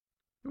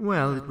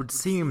Well, it would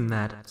seem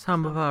that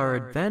some of our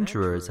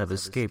adventurers have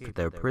escaped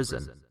their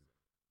prison.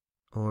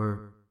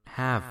 Or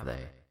have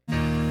they?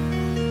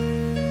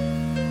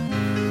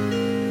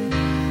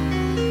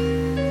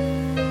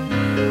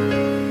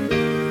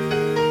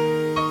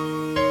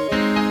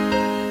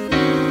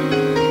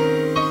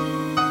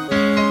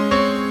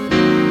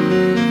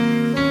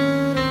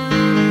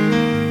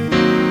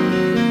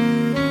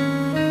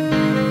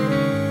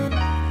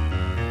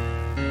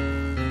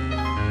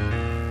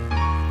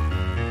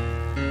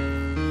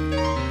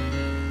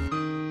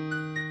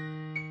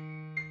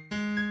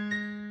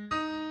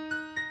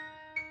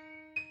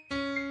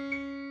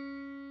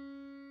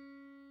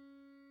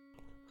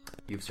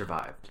 You've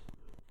survived.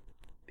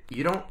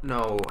 You don't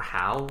know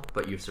how,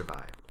 but you've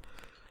survived.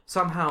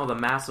 Somehow the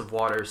mass of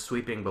water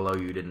sweeping below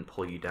you didn't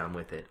pull you down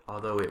with it,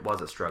 although it was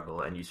a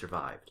struggle, and you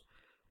survived.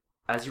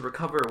 As you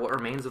recover, what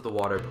remains of the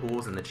water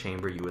pools in the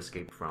chamber you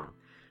escaped from,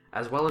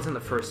 as well as in the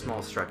first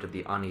small stretch of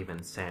the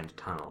uneven sand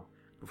tunnel,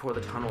 before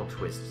the tunnel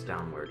twists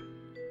downward.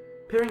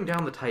 Peering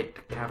down the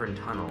tight cavern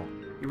tunnel,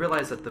 you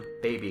realize that the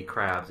baby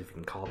crabs, if you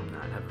can call them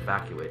that, have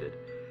evacuated,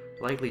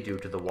 likely due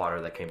to the water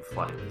that came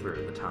flooding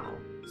through the tunnel.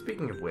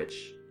 Speaking of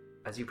which,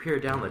 as you peer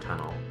down the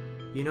tunnel,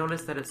 you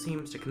notice that it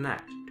seems to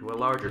connect to a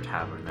larger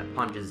cavern that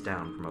plunges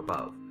down from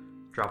above,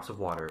 drops of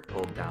water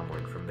pulled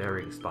downward from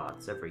varying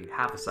spots every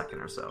half a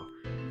second or so.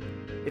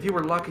 If you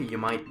were lucky, you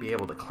might be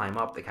able to climb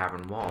up the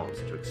cavern walls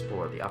to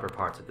explore the upper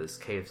parts of this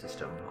cave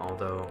system,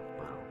 although,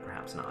 well,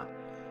 perhaps not.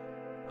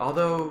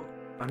 Although,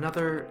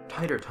 another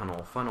tighter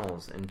tunnel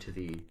funnels into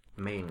the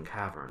main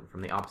cavern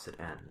from the opposite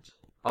end,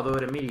 although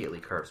it immediately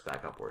curves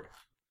back upward.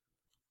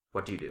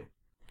 What do you do?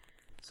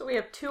 So we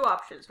have two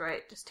options,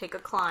 right? Just take a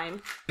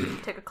climb.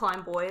 Take a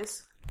climb,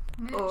 boys.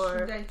 Or...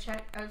 Should I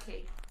check?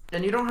 Okay.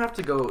 And you don't have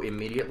to go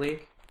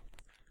immediately.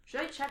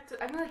 Should I check?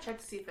 I'm gonna check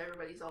to see if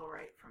everybody's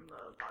alright from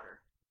the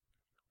water.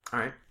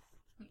 Alright.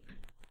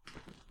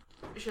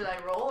 Should I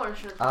roll or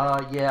should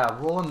yeah,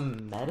 roll a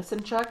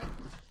medicine check.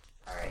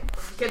 Alright,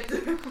 let's get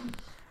to...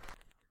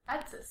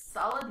 That's a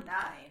solid 9.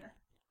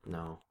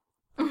 No.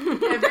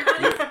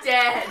 Everybody's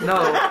dead.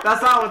 No,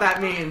 that's not what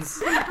that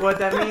means. What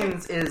that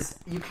means is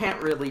you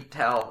can't really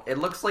tell. It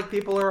looks like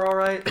people are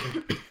alright,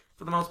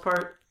 for the most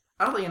part.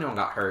 I don't think anyone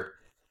got hurt,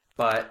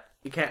 but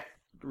you can't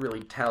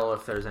really tell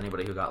if there's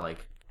anybody who got,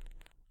 like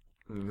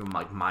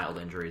mild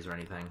injuries or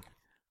anything.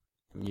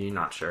 You're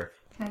not sure.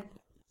 Actually,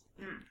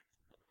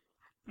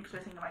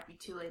 I think it might be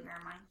too late.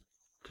 Never mind.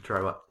 To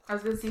try what? I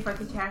was gonna see if I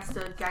could cast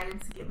a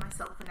guidance to give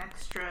myself an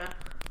extra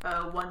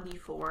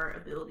 1d4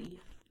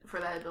 ability for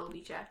that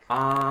ability check.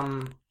 I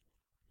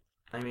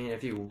mean,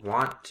 if you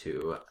want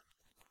to,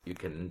 you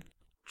can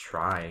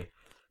try,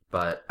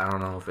 but I don't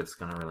know if it's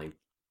gonna really...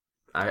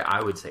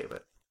 I would save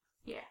it.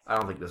 Yeah. I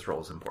don't think this roll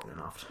is important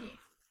enough to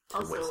waste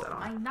Also, that on.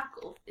 my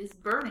knuckle is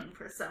burning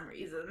for some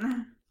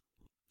reason.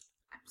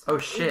 Oh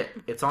shit,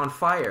 it's on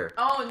fire.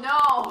 Oh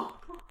no!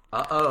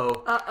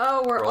 Uh-oh.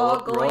 Uh-oh, we're all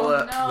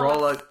going...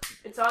 Roll a...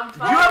 It's on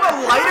fire. You have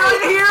a lighter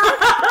in here?!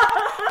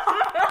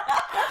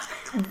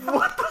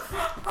 What the...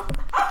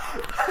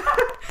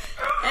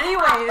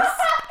 Anyways...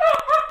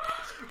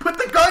 Put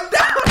the gun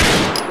down!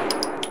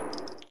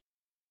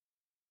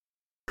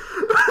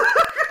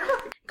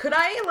 Could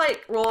I,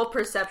 roll a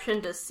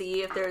perception to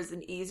see if there's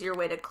an easier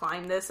way to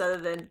climb this other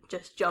than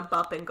just jump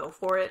up and go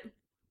for it?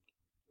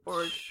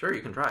 Or... Sure,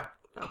 you can try.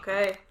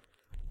 Okay.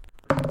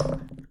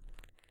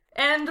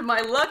 And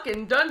my luck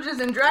in Dungeons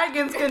and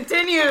Dragons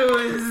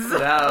continues!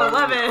 No.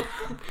 11.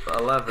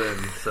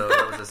 11, so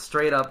that was a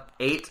straight up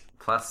 8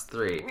 plus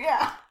 3.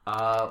 Yeah.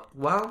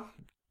 Well,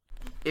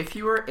 if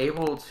you were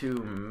able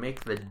to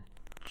make the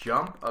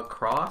jump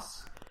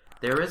across,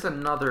 there is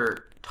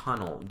another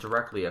tunnel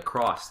directly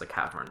across the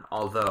cavern,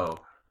 although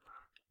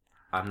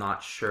I'm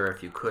not sure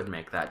if you could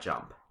make that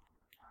jump.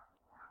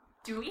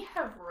 Do we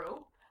have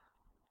rope?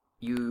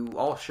 You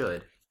all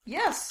should.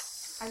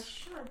 Yes. I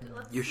should.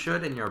 You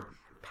should in your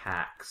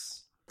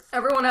packs.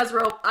 Everyone has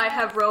rope. I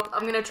have rope.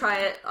 I'm gonna try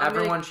it.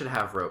 Everyone should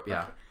have rope,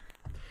 yeah.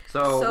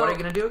 So, what are you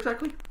gonna do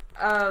exactly?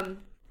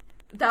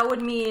 That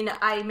would mean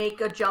I make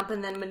a jump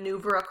and then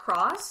maneuver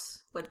across?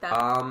 Would that...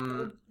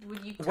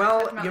 Would you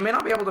you may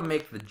not be able to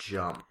make the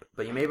jump,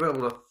 but you may be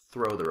able to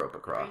throw the rope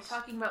across. Are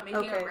you talking about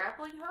making a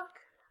grappling hook?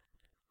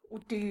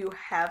 Do you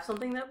have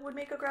something that would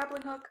make a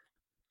grappling hook?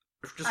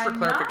 Just for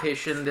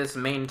clarification, this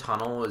main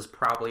tunnel is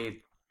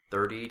probably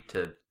 30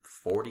 to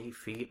 40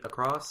 feet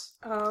across.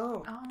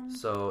 Oh.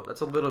 So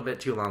that's a little bit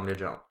too long to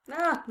jump.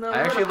 No. I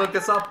actually looked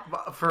this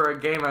up for a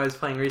game I was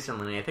playing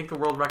recently. I think the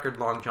world record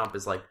long jump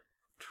is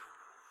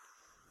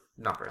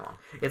not very long.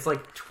 It's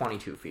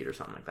 22 feet or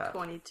something like that.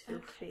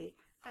 22 feet.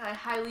 I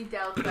highly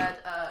doubt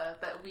that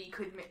we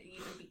could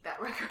even beat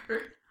that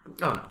record.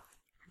 Oh no.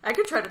 I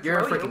could try to throw You're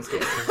a you. freaking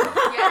skater.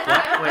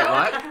 Yeah. Wait,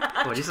 what?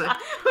 What'd you say? I'm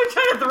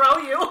trying to throw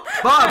you.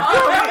 Bob!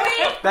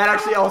 That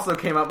actually also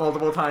came up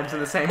multiple times in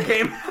the same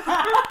game.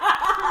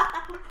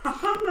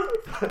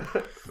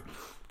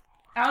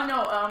 I don't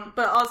know,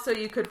 but also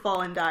you could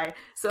fall and die,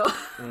 so...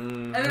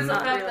 And there's the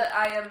fact that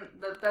I am...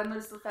 Then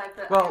there's the fact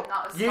that well, I am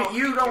not a small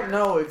you don't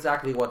know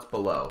exactly what's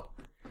below.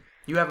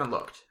 You haven't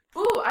looked.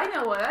 Ooh, I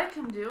know what I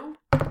can do.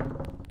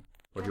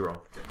 What'd you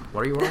roll?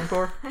 What are you rolling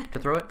for to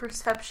throw it?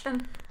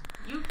 Perception.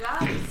 You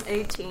guys.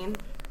 18.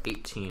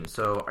 18.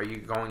 So are you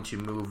going to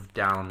move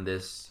down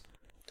this...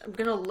 I'm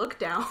gonna look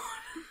down.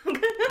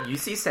 You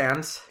see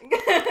sand.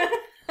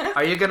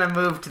 Are you gonna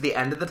move to the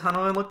end of the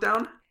tunnel and look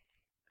down?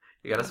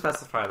 You gotta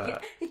specify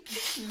that.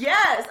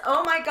 Yes!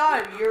 Oh my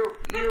god,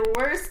 you're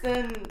worse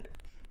than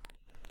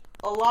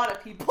a lot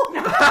of people.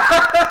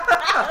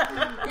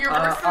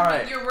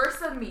 You're worse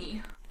than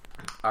me.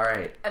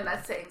 Alright. And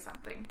that's saying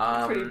something.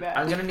 Pretty bad.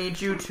 I'm gonna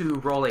need you to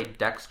roll a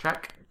dex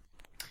check.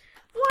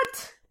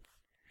 What?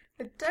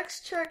 A dex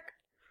check?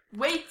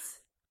 Wait!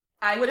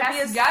 I Would it be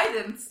cast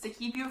guidance to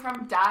keep you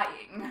from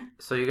dying.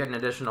 So you get an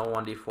additional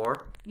 1d4.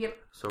 Yep.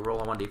 So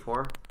roll a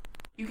 1d4.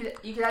 You could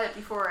add it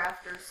before or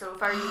after, so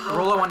if I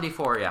Roll a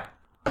 1d4, yeah.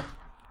 4!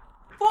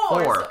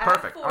 Four, So add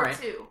perfect, 4 alright.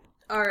 too.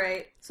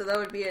 Alright, so that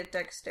would be a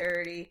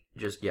dexterity.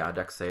 Just, yeah,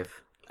 dex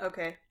save.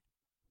 Okay.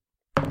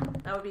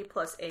 That would be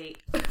plus 8.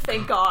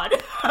 Thank God.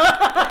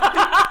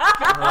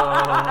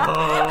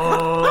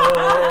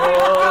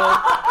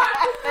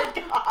 Thank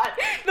God.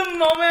 The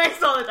moment I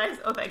saw the dice,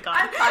 oh thank God.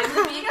 I'm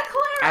finally being a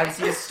cleric! As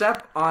you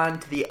step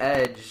onto the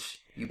edge,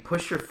 you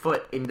push your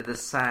foot into the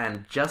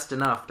sand just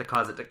enough to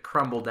cause it to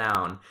crumble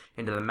down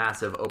into the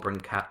massive open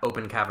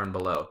cavern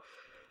below.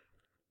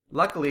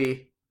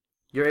 Luckily,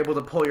 you're able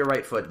to pull your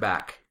right foot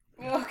back.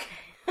 Okay.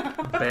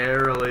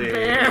 Barely.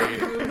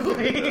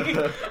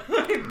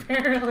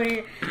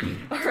 Barely.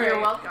 Alright. You're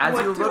welcome. As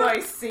What you do look- I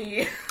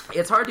see?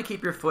 It's hard to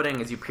keep your footing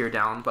as you peer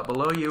down, but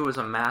below you is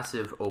a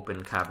massive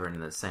open cavern in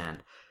the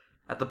sand.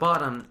 At the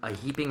bottom, a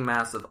heaping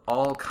mass of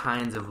all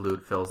kinds of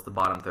loot fills the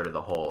bottom third of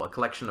the hole, a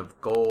collection of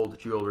gold,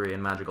 jewelry,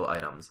 and magical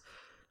items.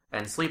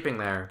 And sleeping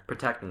there,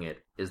 protecting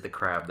it, is the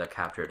crab that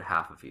captured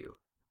half of you.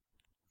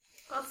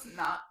 Let's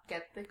not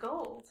get the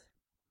gold.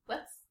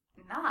 Let's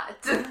not.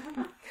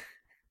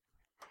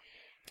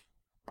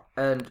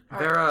 And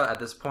Vera, at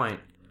this point,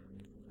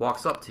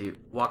 walks up to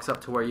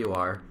where you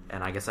are,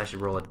 and I guess I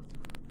should roll a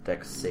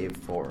dex save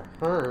for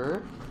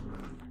her.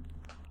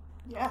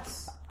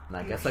 Yes. And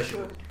I guess I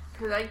should.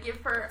 Could I give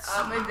her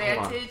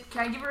advantage?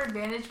 Can I give her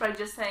advantage by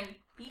just saying,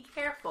 be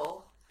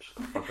careful?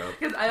 Fuck up.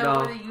 Because I don't No,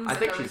 want to use I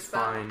think another she's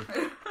spell. fine.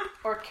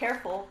 Or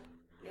careful.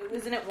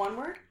 Isn't it one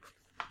word?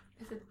 I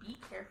said, be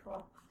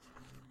careful.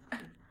 There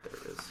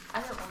it is.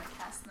 I don't want to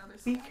cast another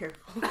spell. Be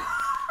careful.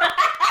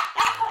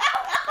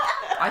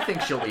 I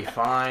think she'll be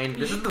fine.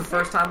 This is the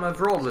first time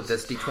I've rolled with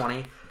this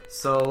d20,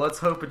 so let's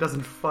hope it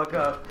doesn't fuck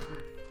up.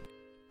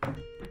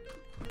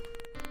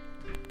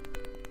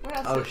 What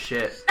else? Oh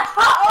shit.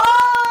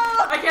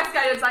 I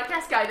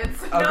cast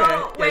guidance. Okay,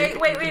 No, yeah, you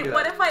can do that.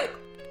 What if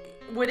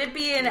would it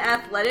be an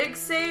athletics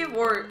save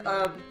or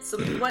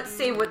what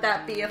save would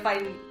that be if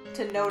I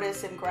to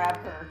notice and grab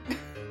her?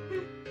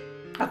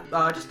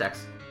 Just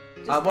dex.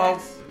 Just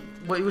dex?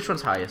 Wait, which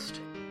one's highest?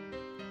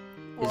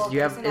 Well, Is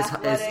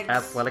athletics.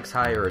 athletics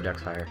higher or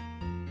dex higher?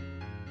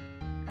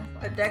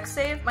 A dex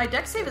save? My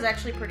dex save is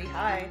actually pretty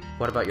high.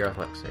 What about your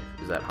athletics save?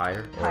 Is that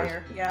higher? Or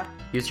Higher, yeah.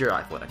 Use your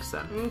athletics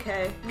then.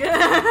 Okay.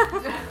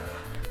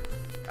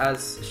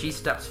 As she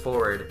steps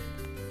forward,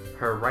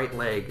 her right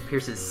leg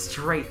pierces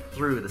straight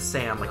through the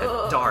sand like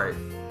a dart,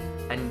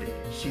 and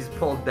she's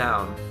pulled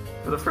down.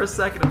 For the first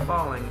second of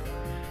falling,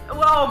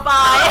 Whoa,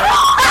 bye!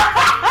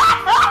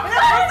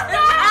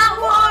 That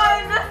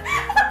one!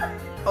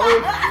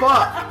 oh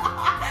fuck!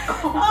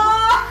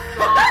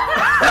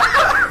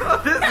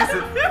 This is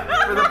it.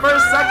 For the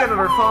first second of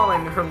her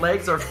falling, her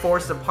legs are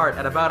forced apart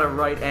at about a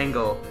right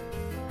angle.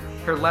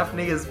 Her left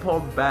knee is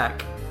pulled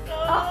back.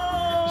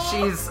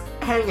 She's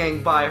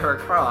hanging by her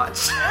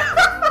crotch.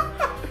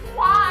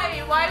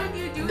 Why? Why would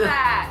you do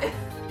that?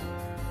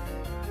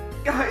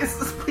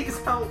 Guys, please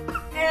help.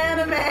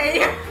 Anime!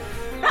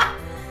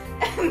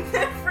 And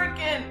then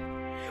freaking...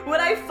 Would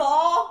I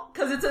fall?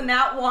 Because it's a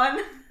nat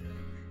 1?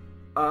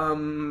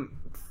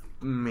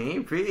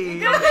 Maybe.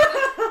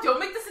 Don't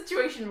make the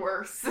situation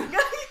worse.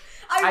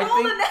 I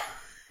rolled think- a nat...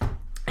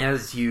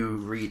 As you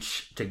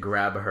reach to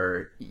grab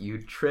her,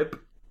 you trip,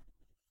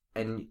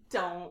 and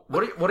Don't.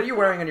 what are you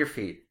wearing on your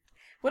feet?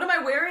 What am I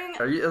wearing?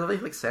 Are they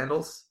like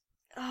sandals?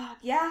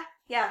 Yeah,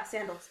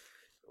 sandals.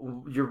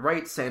 Your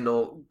right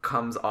sandal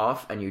comes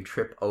off, and you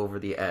trip over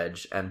the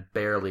edge and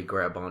barely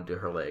grab onto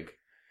her leg.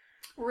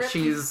 Rip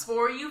She's-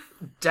 for you.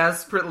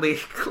 Desperately,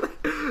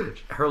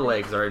 her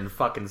legs are in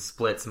fucking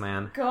splits,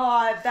 man.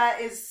 God, that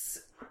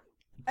is...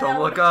 Don't that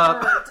look would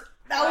up. hurt.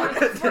 That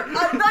would...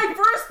 my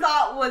first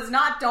thought was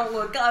not don't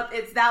look up,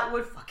 it's that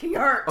would fucking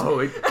hurt. Oh,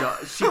 it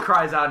does. She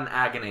cries out in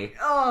agony.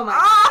 Oh my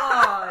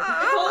god.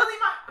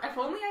 If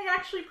only I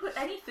actually put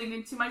anything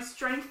into my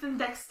strength and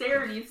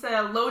dexterity instead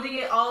of loading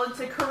it all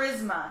into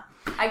charisma.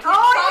 I can't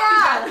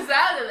talk you guys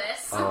out of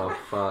this. Oh,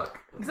 fuck.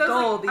 'Cause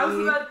I was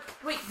about,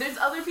 wait, there's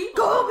other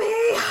people. Goldie!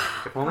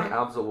 If only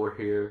Absol were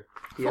here.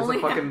 He has Only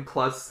a fucking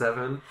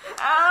 +7,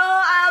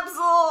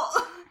 Oh,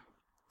 Absol!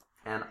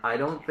 and I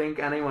don't think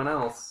anyone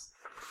else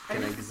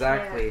can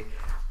exactly...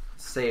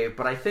 save,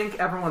 but I think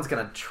everyone's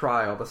gonna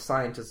try. All the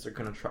scientists are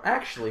gonna try.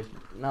 Actually,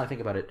 now that I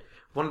think about it,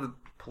 one of the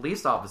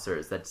police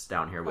officers that's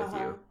down here with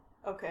you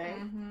Okay.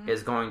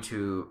 is going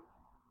to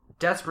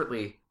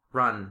desperately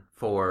run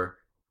for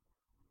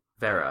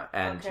Vera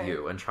and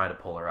you and try to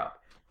pull her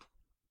up.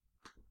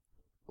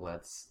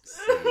 Let's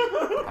see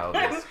how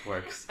this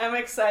works. I'm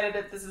excited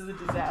if this is a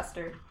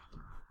disaster.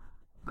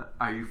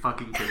 Are you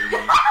fucking kidding me?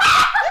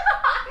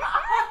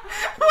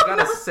 I got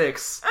a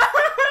 6.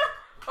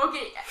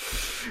 Okay.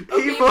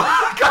 Evil.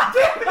 God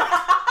damn it.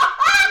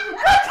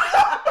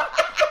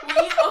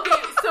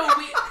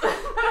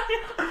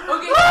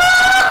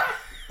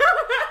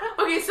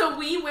 So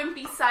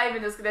Wimpy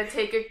Simon is gonna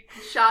take a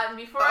shot, and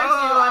before I do,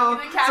 I'm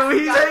gonna cast. So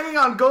he's hanging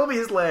on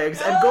Goldie's legs,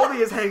 and Goldie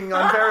is hanging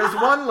on Vera's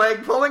one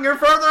leg, pulling her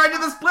further into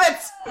the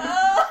splits. I'm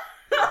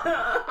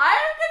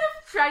gonna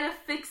try to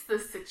fix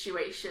this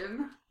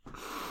situation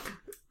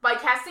by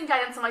casting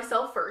guidance on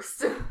myself first.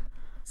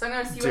 So I'm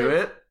gonna see Do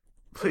it,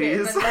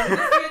 please. Okay,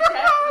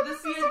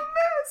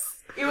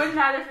 it wouldn't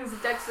matter if it was a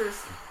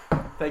Dexter's.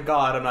 Thank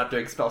God I'm not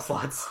doing spell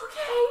slots.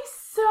 Okay,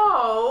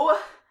 so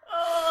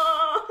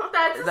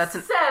that's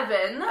a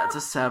 7. That's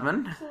a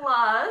 7.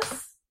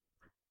 Plus,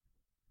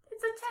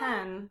 it's a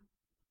 10.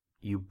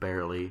 You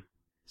barely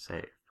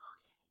save.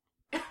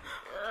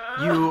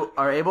 You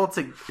are able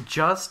to,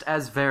 just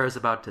as Vera's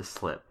about to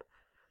slip,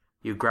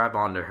 you grab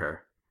onto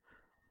her.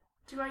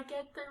 Do I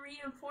get the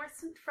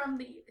reinforcement from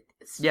the?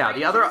 Yeah,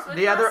 the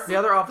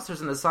other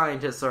officers and the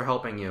scientists are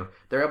helping you.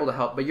 They're able to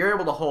help, but you're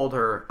able to hold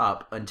her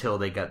up until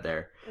they get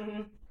there.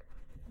 Mm-hmm.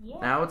 Yeah.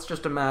 Now it's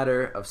just a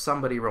matter of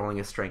somebody rolling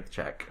a strength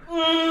check.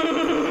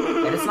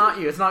 And it's not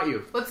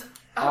you. Let's.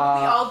 We're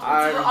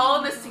all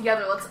in this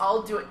together. Let's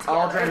all do it together.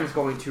 Aldrin is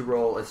going to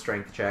roll a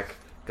strength check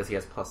because he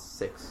has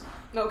 +6.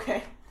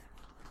 Okay.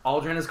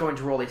 Aldrin is going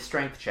to roll a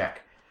strength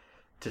check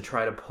to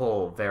try to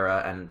pull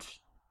Vera and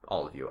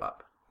all of you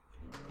up.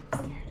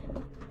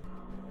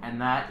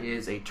 And that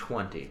is a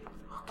 20.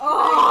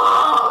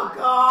 Oh,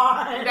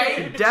 God!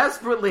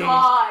 Desperately,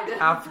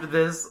 after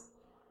this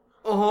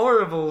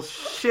horrible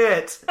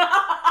shit.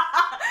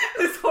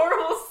 This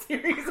horrible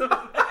series of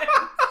events.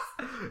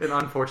 An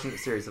unfortunate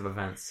series of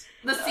events.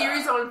 The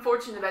series of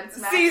unfortunate events,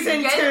 Max.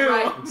 Season 2!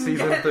 Right.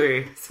 Season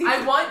 3.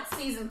 I want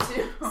Season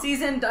 2.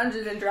 Season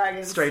Dungeons and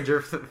Dragons.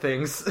 Stranger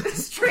Things.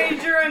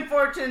 Stranger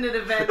Unfortunate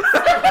Events.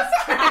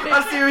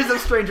 A series of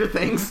Stranger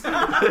Things.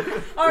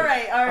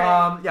 Alright.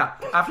 Yeah,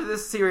 after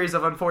this series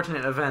of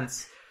unfortunate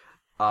events,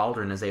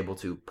 Aldrin is able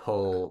to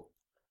pull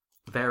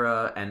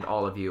Vera and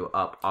all of you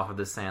up off of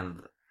the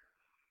sand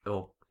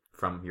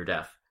from your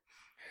death.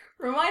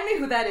 Remind me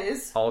who that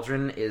is.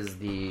 Aldrin is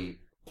the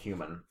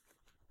human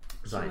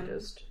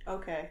scientist.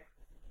 Okay.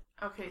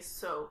 Okay,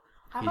 so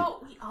how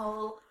about we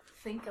all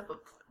think of a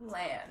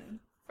plan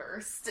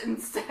first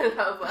instead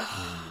of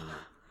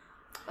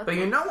But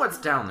you know what's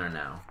down there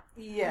now.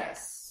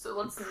 Yes. So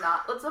let's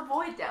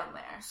avoid down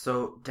there.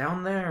 So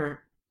down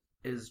there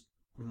is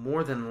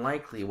more than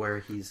likely where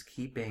he's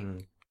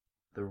keeping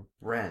the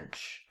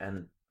wrench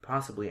and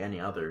possibly any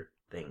other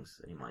things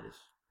that he might have.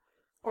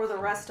 Or the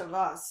rest of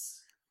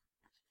us.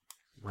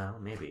 Well,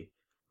 maybe.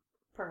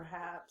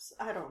 Perhaps.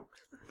 I don't.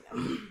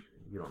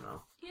 You don't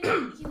know. You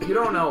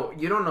know,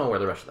 You don't know where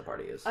the rest of the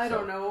party is. I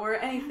don't know where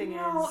anything is.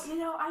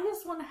 I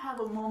just want to have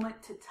a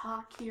moment to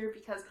talk here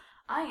because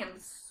I am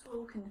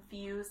so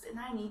confused and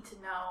I need to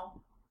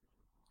know,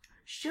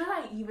 should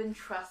I even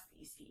trust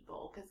these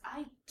people? Because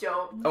I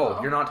don't know.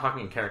 Oh, you're not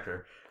talking in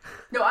character.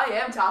 No, I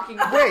am talking.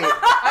 Wait.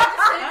 I'm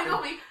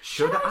just saying,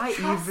 should I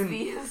trust even...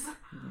 these?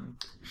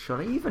 Should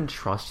I even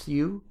trust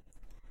you?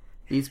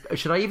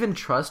 Should I even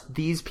trust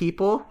these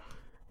people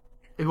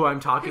who I'm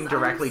talking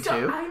directly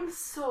to? I'm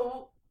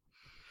so...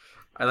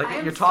 I like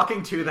that you're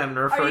talking to them and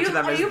refer to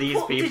them as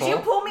these people. Did you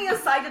pull me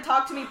aside to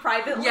talk to me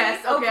privately?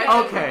 Yes,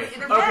 Okay.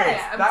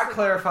 Yes, That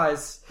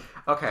clarifies.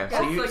 Okay,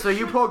 Yes, so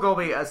you pull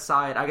Gobi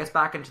aside, I guess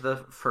back into the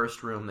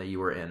first room that you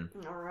were in.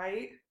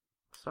 Alright.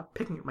 Stop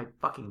picking up my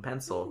fucking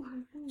pencil.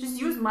 Just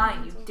use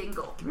mine, you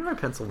dingle. Give me my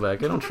pencil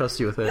back. I don't trust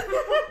you with it.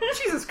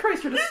 Jesus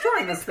Christ, you're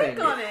destroying this thing.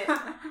 Click on it.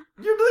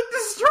 You're like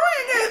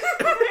destroying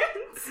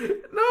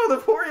it. No, the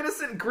poor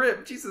innocent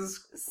grip.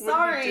 Jesus.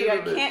 Sorry, I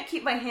can't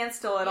keep my hand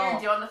still at all.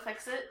 Do you want to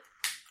fix it?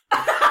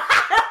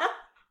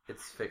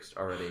 It's fixed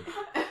already.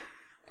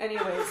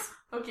 Anyways.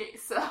 Okay,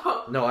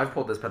 so... No, I've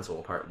pulled this pencil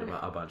apart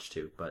a bunch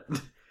too, but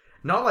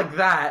not like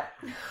that,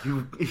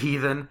 you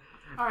heathen.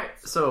 Alright.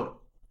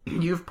 So,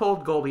 you've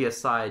pulled Golby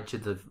aside to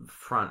the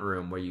front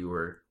room where you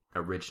were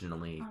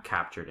originally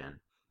captured in.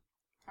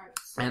 Alright.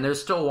 And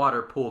there's still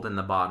water pooled in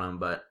the bottom,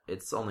 but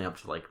it's only up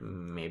to like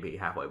maybe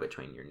halfway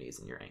between your knees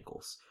and your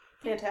ankles.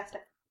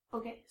 Fantastic.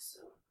 Okay, so...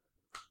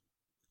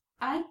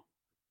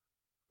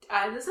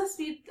 this has to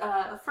be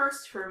a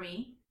first for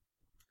me.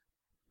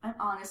 I'm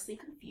honestly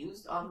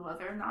confused on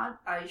whether or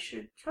not I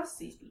should trust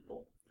these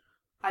people.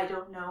 I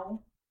don't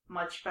know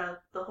much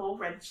about the whole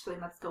wrench thing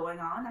that's going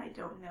on. I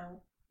don't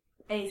know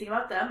anything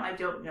about them. I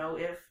don't know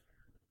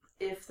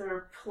if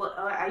they're...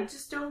 I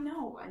just don't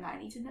know, and I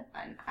need to know.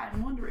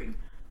 I'm wondering,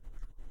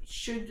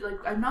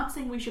 I'm not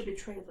saying we should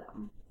betray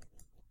them.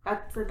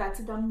 That's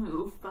a dumb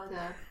move, but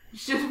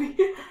should we?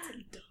 That's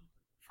a dumb.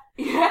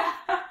 Yeah,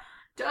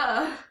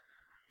 duh.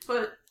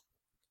 But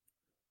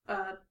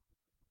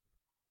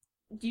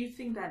do you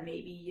think that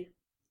maybe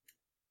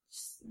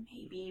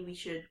we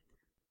should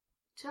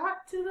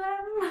talk to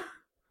them?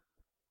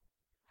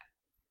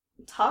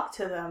 Talk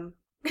to them.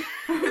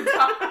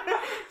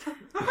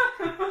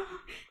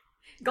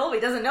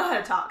 Golby doesn't know how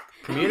to talk.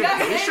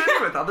 Communication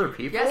with other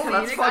people? Yes,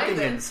 that's fucking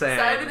insane.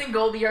 Simon and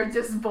Goldie are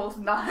just both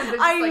not.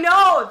 I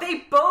know!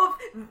 They both,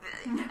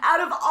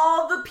 out of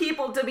all the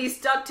people to be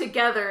stuck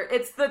together,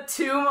 it's the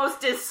two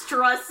most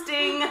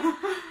distrusting,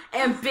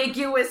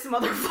 ambiguous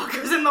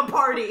motherfuckers in the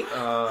party.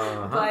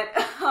 But,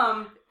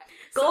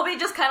 Golby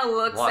just kind of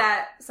looks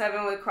at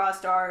Simon with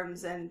crossed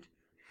arms and,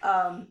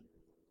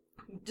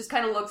 just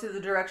kind of looks at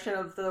the direction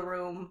of the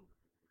room,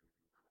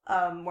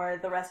 where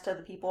the rest of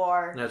the people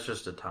are. That's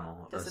just a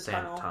tunnel. Just a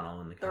sand tunnel.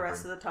 tunnel in the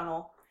rest of the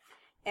tunnel.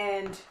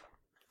 And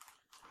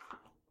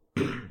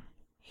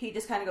he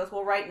just kind of goes,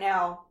 well, right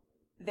now,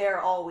 they're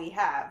all we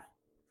have.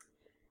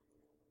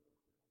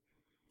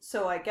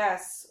 So I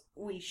guess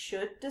we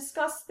should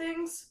discuss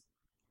things,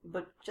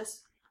 but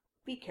just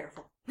be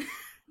careful.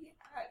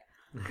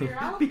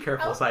 Be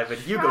careful, Simon.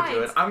 You go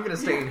do it. I'm gonna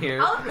stay in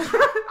here.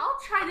 I'll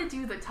try to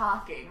do the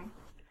talking.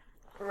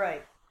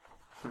 Right.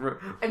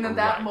 And then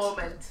that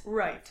moment,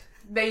 right,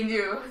 they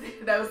knew.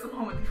 That was the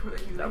moment before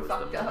they knew That they was the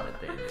fucked up.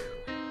 moment they knew.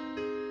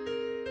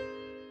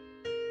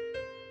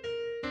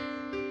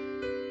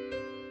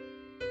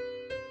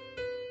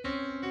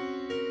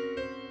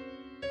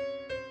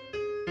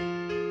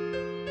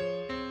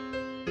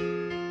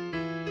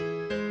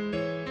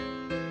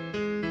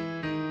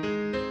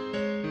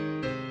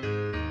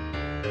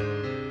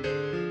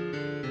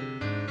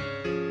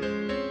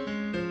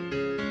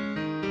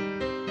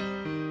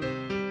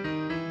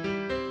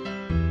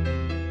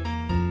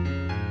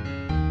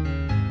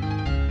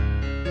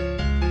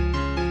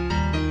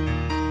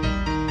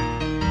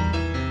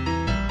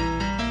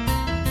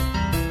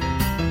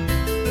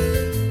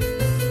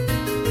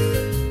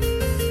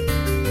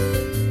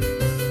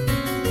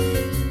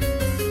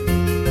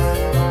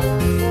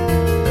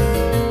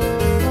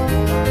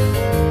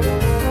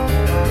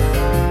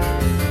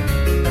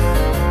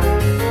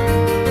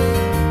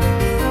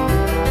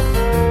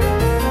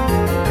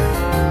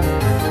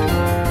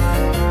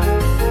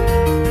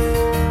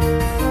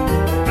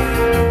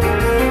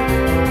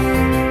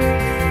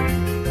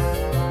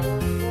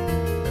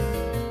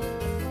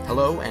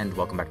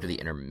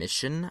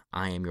 Intermission.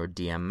 I am your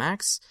DM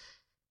Max.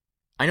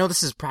 I know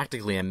this is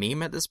practically a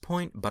meme at this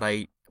point, but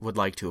I would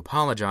like to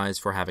apologize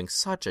for having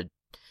such an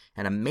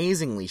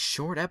amazingly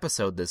short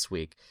episode this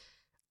week.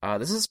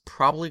 This is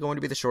probably going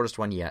to be the shortest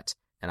one yet,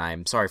 and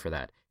I'm sorry for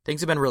that.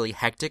 Things have been really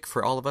hectic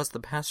for all of us the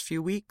past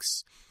few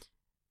weeks.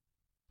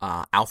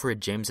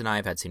 Alfred, James, and I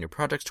have had senior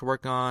projects to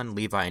work on.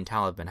 Levi and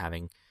Tal have been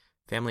having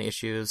family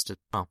issues.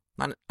 Tal's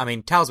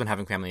been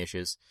having family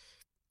issues.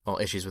 Well,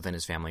 issues within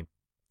his family.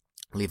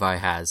 Levi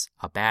has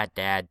a bad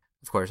dad.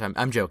 Of course,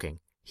 I'm joking.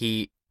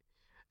 There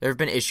have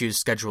been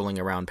issues scheduling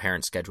around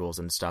parent schedules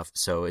and stuff,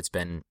 so it's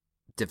been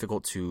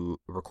difficult to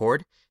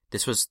record.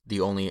 This was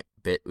the only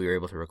bit we were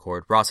able to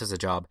record. Ross has a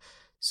job,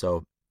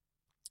 so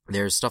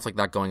there's stuff like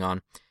that going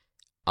on.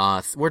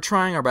 We're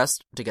trying our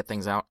best to get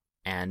things out,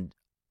 and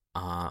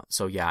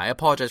so yeah, I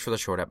apologize for the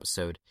short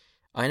episode.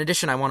 In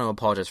addition, I want to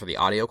apologize for the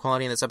audio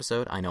quality in this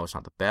episode. I know it's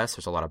not the best.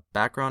 There's a lot of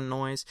background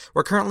noise.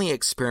 We're currently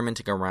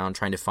experimenting around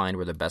trying to find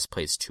where the best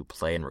place to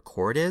play and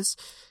record is.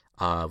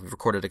 We've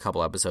recorded a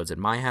couple episodes at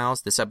my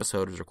house. This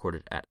episode was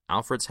recorded at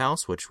Alfred's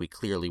house, which we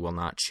clearly will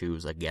not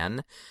choose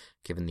again,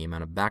 given the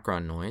amount of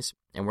background noise.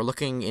 And we're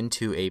looking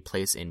into a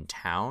place in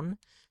town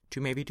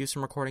to maybe do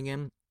some recording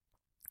in.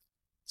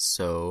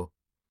 So,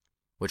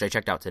 which I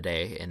checked out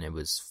today, and it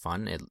was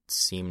fun. It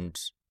seemed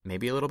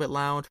maybe a little bit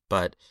loud,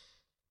 but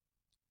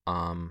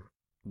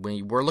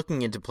we're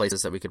looking into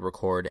places that we could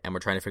record, and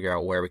we're trying to figure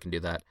out where we can do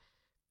that.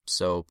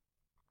 So,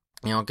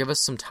 give us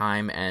some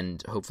time,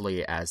 and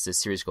hopefully as this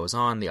series goes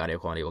on, the audio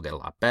quality will get a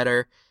lot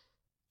better.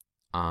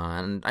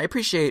 And I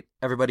appreciate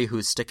everybody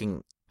who's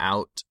sticking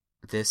out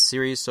this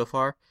series so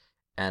far,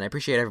 and I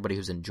appreciate everybody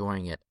who's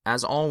enjoying it.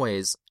 As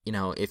always,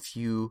 if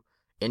you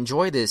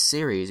enjoy this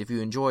series, if you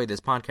enjoy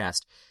this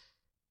podcast,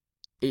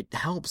 it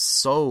helps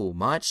so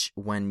much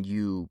when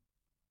you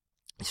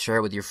share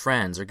it with your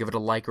friends, or give it a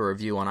like or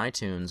review on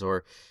iTunes,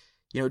 or,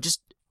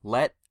 just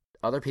let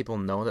other people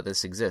know that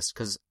this exists,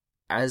 because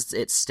as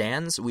it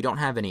stands, we don't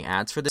have any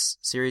ads for this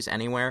series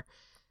anywhere,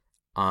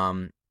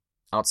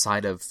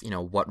 outside of,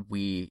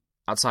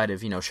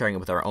 sharing it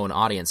with our own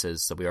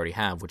audiences that we already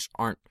have, which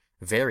aren't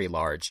very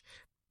large,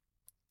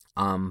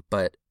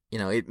 but,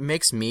 it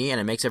makes me and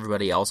it makes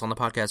everybody else on the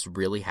podcast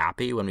really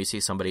happy when we see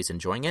somebody's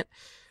enjoying it.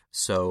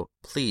 So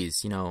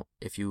please,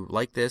 if you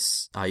like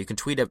this, you can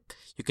tweet at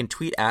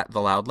the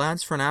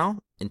Loudlads for now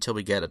until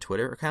we get a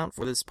Twitter account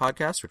for this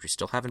podcast, which we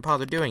still haven't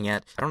bothered doing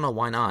yet. I don't know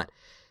why not.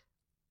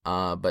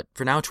 But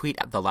for now, tweet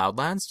at the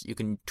Loudlads. You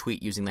can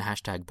tweet using the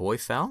hashtag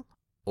BoyFell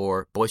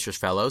or Boisterous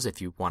Fellows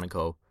if you want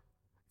to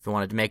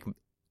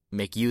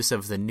make use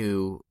of the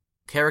new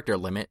character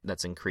limit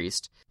that's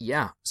increased.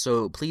 Yeah,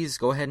 so please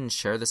go ahead and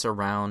share this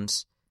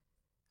around.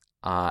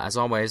 As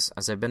always,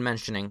 as I've been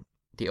mentioning,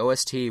 the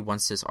OST,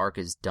 once this arc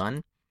is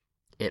done,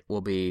 it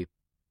will be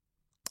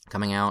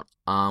coming out.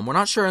 We're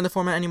not sure in the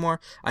format anymore.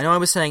 I know I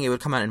was saying it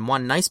would come out in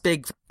one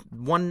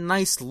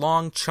nice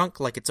long chunk,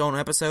 like its own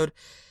episode.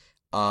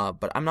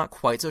 But I'm not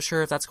quite so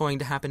sure if that's going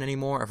to happen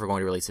anymore, if we're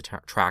going to release the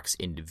tracks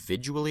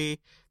individually.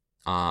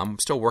 I'm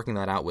still working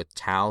that out with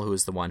Tal, who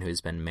is the one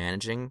who's been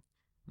managing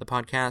the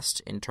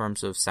podcast in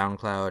terms of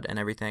SoundCloud and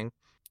everything.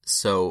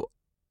 So,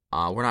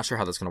 we're not sure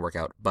how that's going to work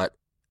out, but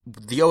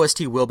the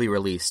OST will be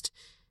released.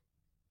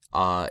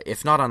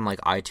 If not on, like,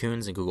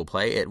 iTunes and Google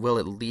Play, it will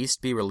at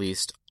least be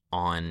released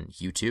on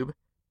YouTube,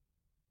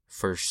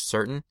 for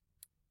certain.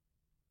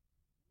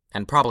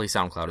 And probably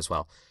SoundCloud as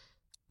well.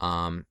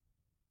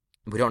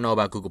 We don't know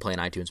about Google Play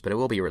and iTunes, but it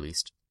will be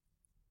released.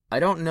 I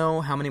don't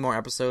know how many more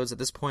episodes at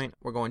this point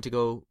we're going to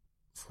go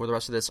for the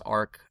rest of this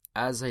arc.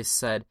 As I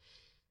said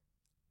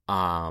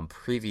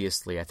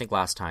previously, I think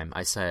last time,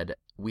 I said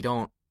we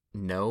don't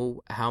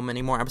know how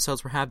many more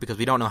episodes we have because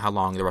we don't know how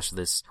long the rest of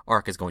this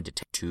arc is going to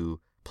take to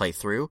play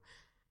through.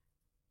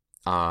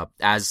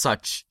 As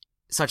such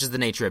is the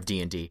nature of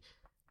D&D.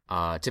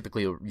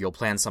 Typically, you'll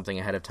plan something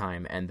ahead of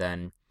time, and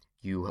then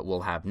you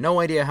will have no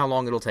idea how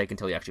long it'll take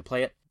until you actually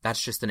play it.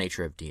 That's just the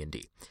nature of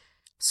D&D.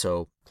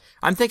 So,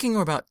 I'm thinking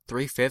we're about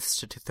 3/5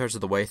 to 2/3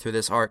 of the way through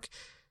this arc.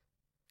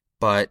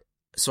 But,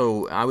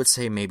 so I would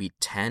say maybe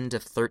 10 to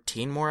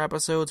 13 more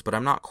episodes, but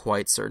I'm not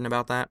quite certain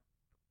about that.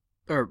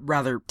 Or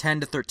rather, 10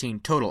 to 13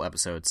 total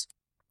episodes.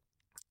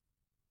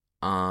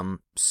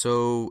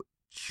 So,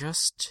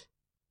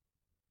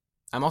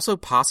 I'm also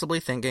possibly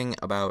thinking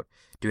about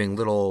doing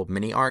little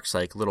mini arcs,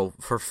 like little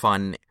for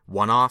fun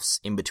one-offs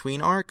in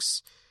between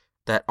arcs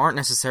that aren't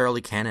necessarily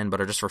canon,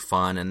 but are just for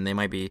fun, and they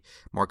might be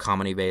more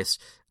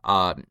comedy-based,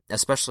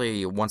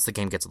 especially once the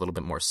game gets a little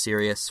bit more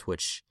serious,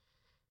 which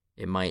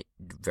it might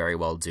very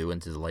well do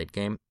into the late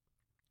game,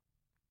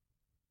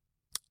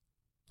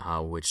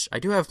 which I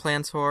do have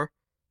plans for.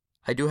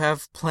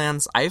 I've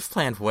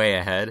planned way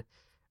ahead,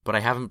 but I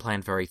haven't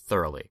planned very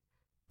thoroughly.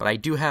 But I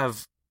do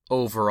have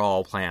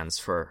overall plans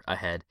for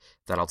ahead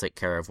that I'll take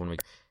care of when we...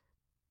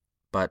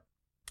 But,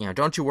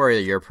 don't you worry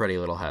your pretty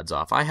little heads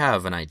off. I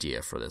have an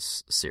idea for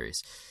this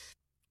series.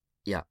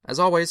 Yeah, as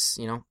always,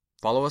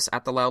 follow us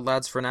at The Loud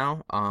Lads for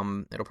now.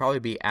 It'll probably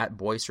be at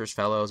Boisterous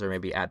Fellows or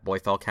maybe at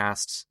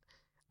Boyfellcasts.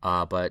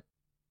 But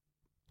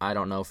I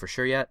don't know for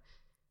sure yet.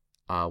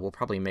 We'll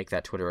probably make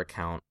that Twitter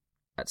account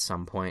at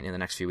some point in the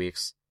next few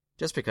weeks,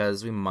 just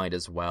because we might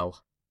as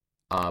well.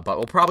 But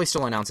we'll probably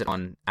still announce it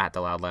on at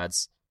The Loud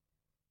Lads,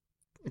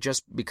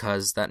 just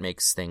because that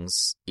makes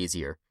things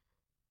easier.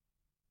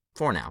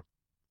 For now.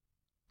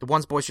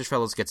 Once Boisterous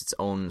Fellows gets its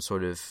own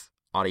sort of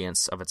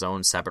audience of its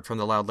own, separate from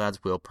The Loud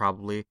Lads, we'll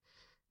probably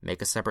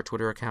make a separate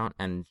Twitter account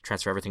and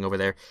transfer everything over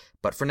there.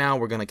 But for now,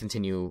 we're going to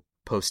continue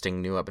posting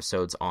new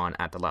episodes on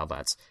at The Loud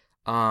Lads.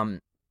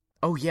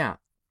 Oh yeah.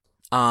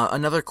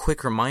 Another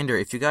quick reminder,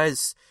 if you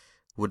guys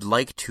would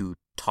like to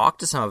talk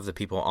to some of the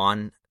people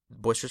on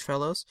Boisterous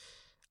Fellows,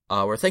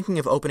 we're thinking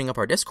of opening up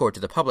our Discord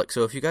to the public,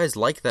 so if you guys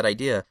like that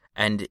idea,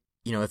 and,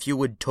 if you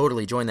would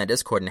totally join that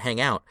Discord and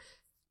hang out,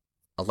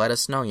 let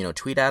us know,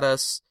 tweet at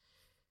us,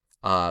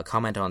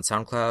 comment on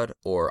SoundCloud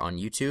or on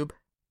YouTube.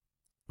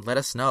 Let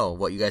us know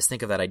what you guys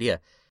think of that idea.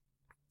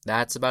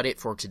 That's about it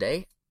for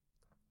today.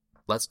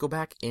 Let's go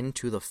back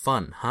into the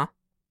fun, huh?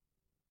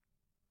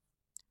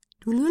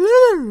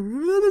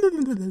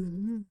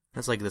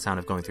 That's like the sound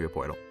of going through a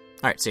portal.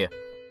 Alright, see ya.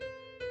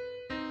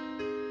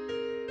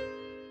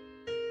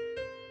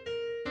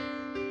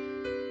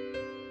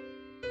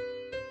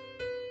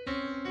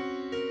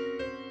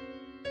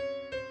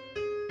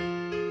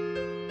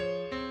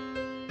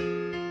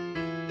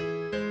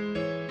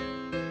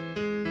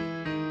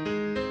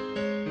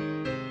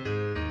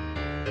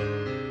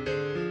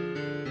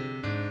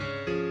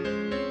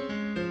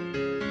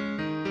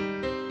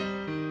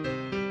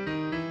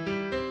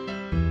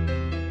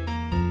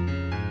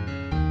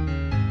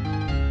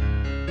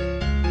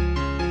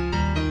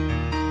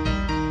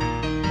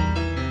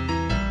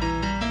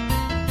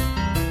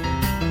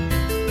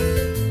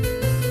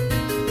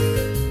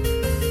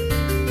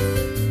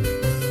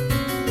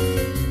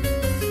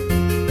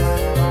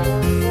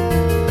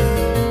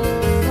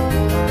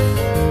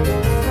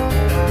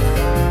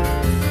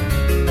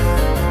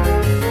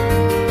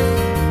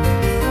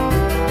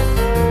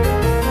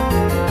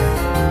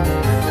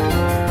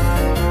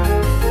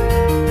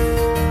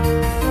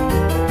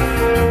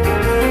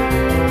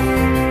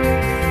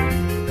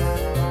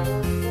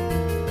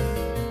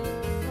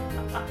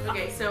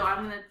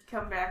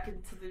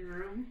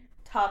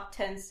 Top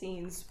 10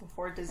 scenes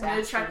before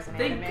disasters in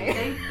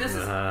anime. This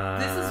is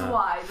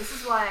why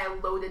I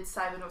loaded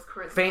Simon with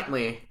charisma.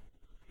 Faintly,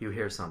 you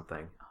hear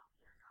something.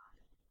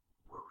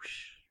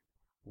 Whoosh,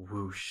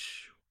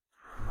 whoosh,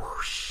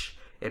 whoosh.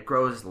 It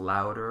grows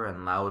louder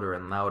and louder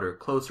and louder,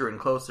 closer and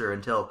closer,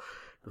 until,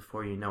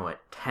 before you know it,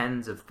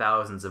 tens of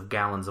thousands of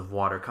gallons of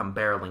water come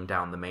barreling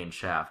down the main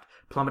shaft,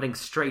 plummeting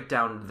straight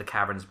down into the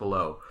caverns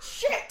below.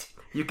 Shit!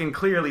 You can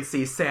clearly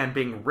see sand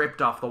being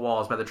ripped off the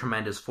walls by the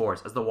tremendous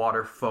force as the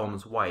water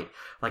foams white,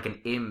 like an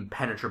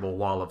impenetrable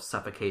wall of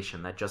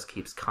suffocation that just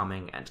keeps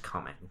coming and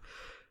coming.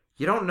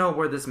 You don't know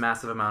where this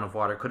massive amount of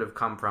water could have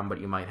come from, but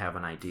you might have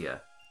an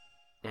idea.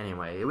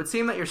 Anyway, it would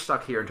seem that you're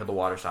stuck here until the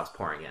water stops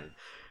pouring in.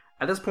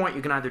 At this point,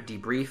 you can either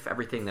debrief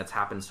everything that's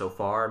happened so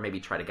far, maybe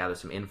try to gather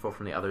some info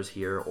from the others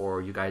here, or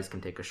you guys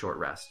can take a short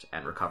rest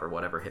and recover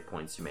whatever hit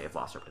points you may have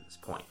lost up to this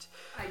point.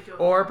 I don't.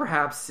 Or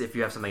perhaps, if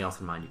you have something else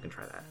in mind, you can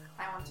try that.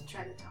 I want to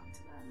try to talk to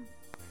them.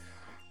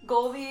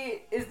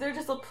 Goldie, is there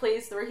just a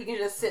place where he can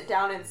just sit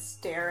down and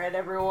stare at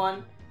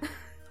everyone?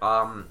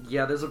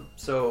 Yeah,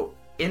 so,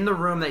 in the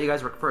room that you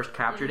guys were first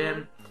captured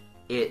in,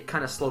 it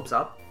kind of slopes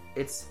up.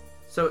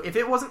 So if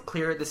it wasn't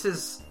clear, this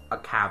is a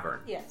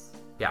cavern. Yes.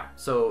 Yeah,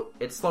 so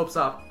it slopes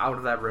up out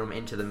of that room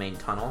into the main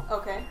tunnel.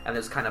 Okay. And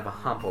there's kind of a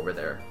hump over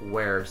there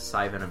where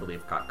Sivan, I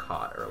believe, got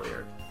caught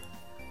earlier.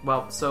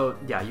 Well, so,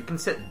 yeah, you can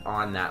sit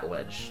on that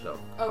ledge, though.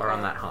 Okay. Or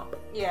on that hump.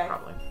 Yeah.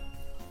 Probably.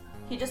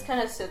 He just kind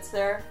of sits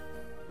there,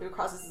 he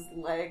crosses his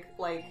leg,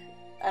 like,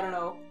 I don't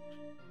know,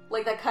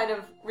 like that kind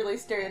of really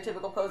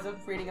stereotypical pose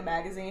of reading a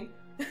magazine.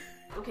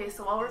 Okay,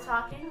 so while we're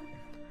talking,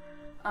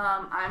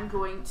 I'm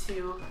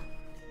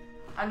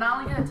not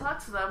only gonna talk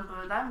to them,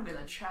 but I'm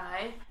gonna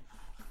try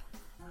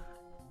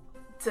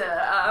to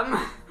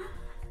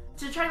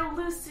try to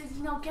loosen,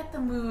 get the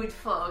mood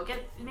flow,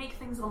 make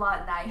things a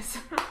lot nicer.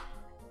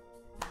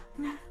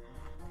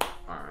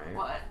 Alright.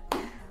 What?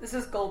 This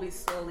is Golby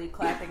slowly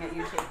clapping at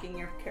you, taking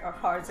your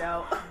cards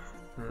out.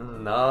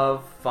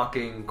 Of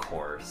fucking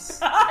course.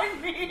 I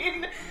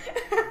mean,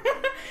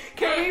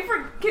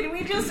 can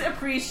we just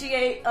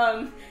appreciate,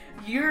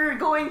 you're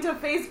going to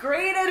face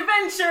great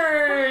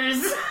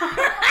adventures!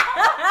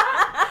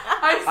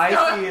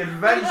 I see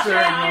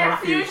adventure in your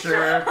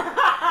future.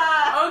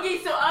 Okay,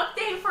 so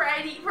update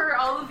for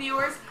all the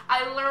viewers.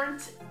 I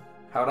learned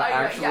How to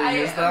actually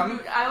use them?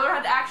 I learned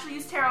how to actually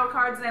use tarot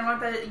cards, and I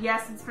learned that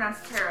yes, it's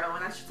pronounced tarot,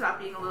 and I should stop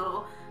being a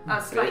little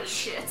spitey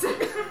shit.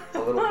 A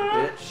little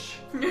bitch.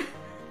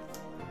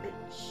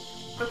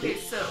 Okay,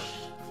 so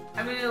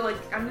I'm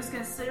just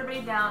gonna sit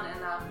everybody down,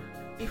 and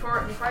before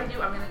I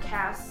do, I'm gonna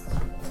cast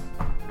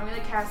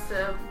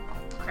a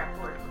crap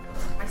word.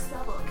 My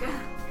spell book.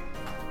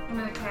 I'm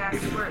gonna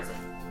cast. Where is it?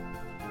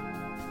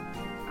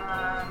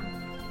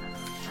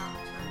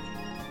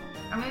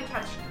 I'm gonna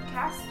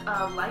cast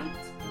light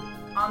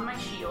on my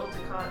shield to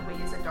call it.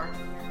 Wait, is it dark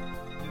in here?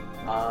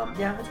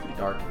 Yeah, that's pretty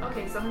dark.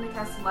 Okay, so I'm gonna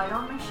cast light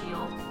on my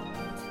shield,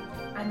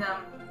 and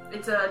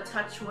it's a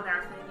touch one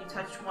earth thing. You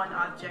touch one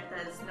object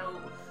that is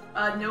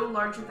no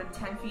larger than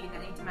 10 feet in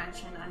any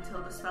dimension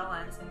until the spell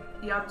ends.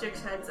 The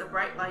object sheds a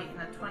bright light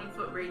in a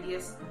 20-foot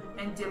radius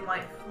and dim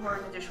light for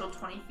an additional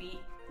 20 feet.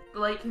 The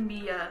light can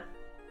be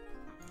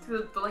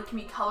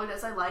colored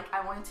as I like.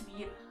 I want it to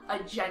be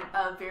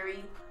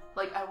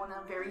I want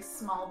a very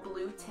small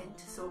blue tint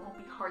so it won't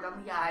be hard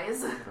on the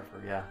eyes.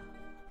 Yeah.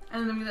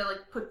 And then I'm gonna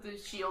put the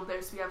shield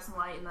there so we have some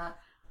light, and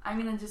I'm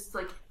gonna just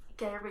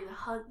get everybody to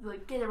hug,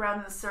 get around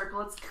in a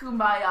circle. It's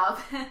kumbaya.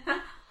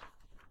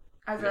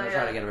 You're gonna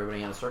try to get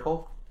everybody in a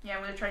circle? Yeah,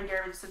 I'm gonna try and get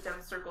everybody to sit down in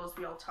a circle as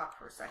we all talk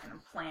for a second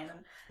and plan,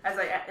 and as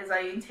I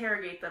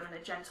interrogate them in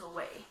a gentle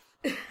way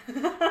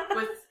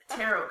with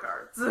tarot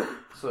cards.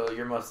 So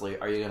you're mostly,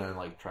 are you gonna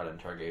try to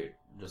interrogate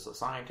just the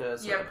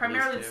scientists? Yeah,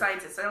 primarily the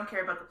scientists. I don't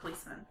care about the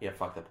policemen. Yeah,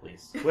 fuck the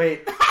police.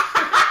 Wait.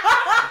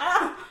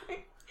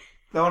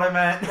 Know what I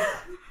meant?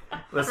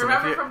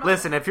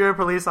 Listen, if you're a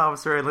police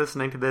officer and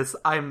listening to this,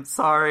 I'm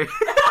sorry.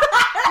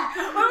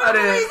 What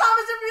police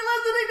officer be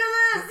listening to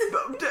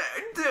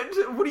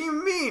this? What do you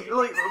mean?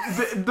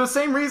 The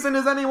same reason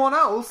as anyone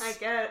else. I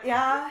get it.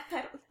 Yeah.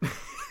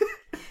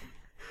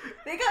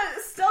 They got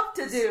stuff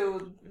to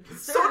do.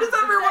 So does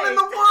everyone in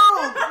the world.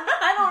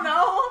 I don't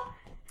know.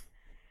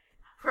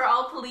 For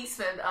all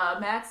policemen,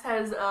 Max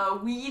has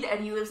weed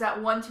and he lives at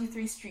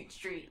 123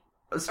 Street.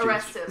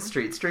 Arrest him.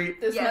 Street.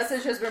 This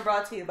message has been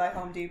brought to you by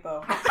Home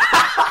Depot.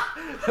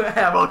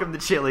 Welcome to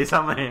Chili's.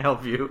 How may I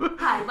help you?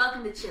 Hi,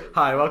 welcome to Chili's.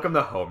 Hi, welcome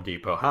to Home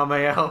Depot. How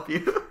may I help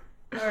you?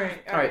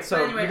 Alright,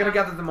 so anyway, you're gonna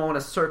gather them all in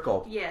a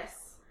circle.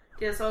 Yes.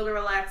 Just all to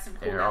relax and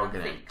cool You're down all and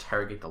gonna think.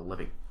 interrogate the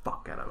living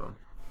fuck out of them.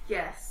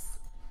 Yes.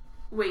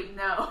 Wait,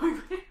 no.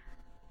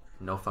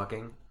 No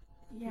fucking?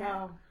 Yeah.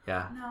 No.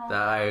 Yeah, No.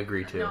 that I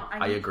agree too. No,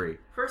 I agree.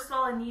 First of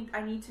all, I need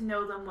to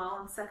know them well,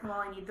 and second of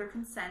all, I need their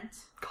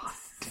consent. God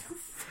damn.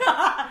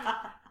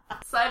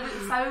 Simon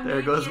There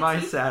may goes be my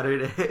a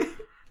Saturday.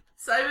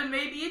 Simon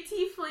may be a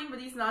tiefling, but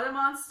he's not a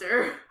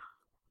monster.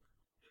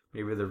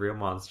 Maybe the real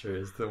monster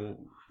is the...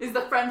 Is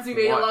the friends we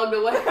made What? along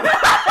the way.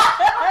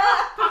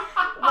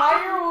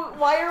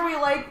 Why are we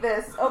like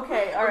this?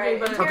 Okay, alright.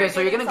 but- Okay,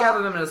 so you're gonna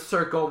gather them in a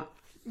circle.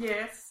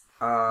 Yes.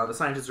 The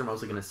scientists are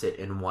mostly gonna sit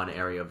in one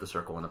area of the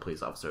circle, and the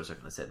police officers are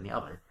gonna sit in the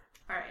other.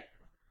 Alright.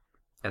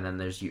 And then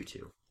there's you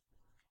two.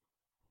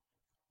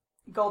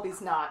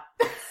 Golby's not.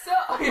 So,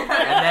 And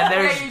then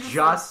there's yeah, you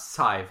just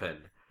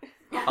Siphon.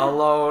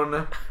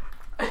 Alone.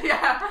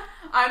 Yeah,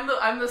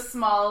 I'm the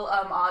small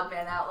odd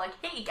man out.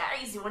 Hey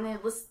guys, you want to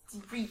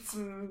read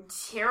some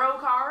tarot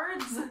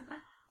cards?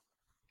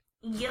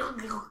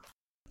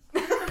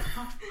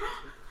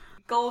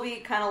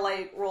 Golby kind of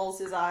like rolls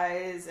his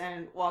eyes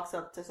and walks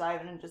up to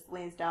Simon and just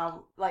leans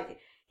down. Like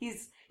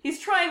he's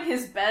trying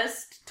his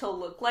best to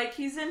look like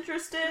he's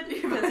interested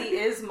because he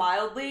is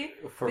mildly.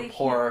 For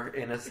poor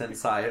innocent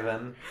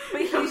Simon.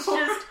 But he's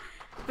just.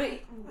 But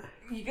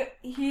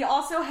he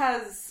also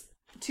has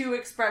two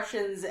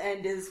expressions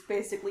and is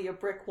basically a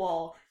brick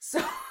wall.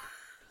 So.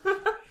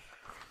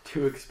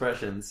 Two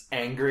expressions: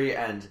 angry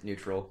and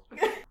neutral.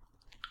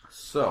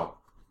 So,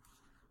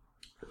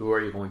 who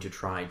are you going to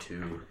try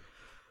to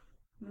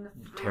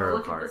tear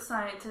look apart? at the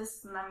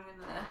scientists, and I'm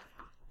gonna.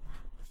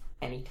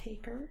 Any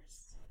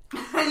takers?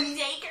 Any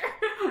taker?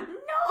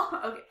 No.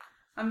 Okay,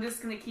 I'm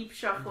just gonna keep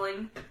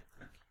shuffling.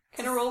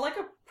 Can I roll like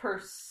a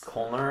purse?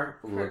 Kolner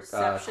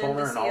Perception and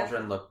to see if-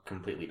 Aldrin look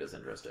completely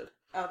disinterested.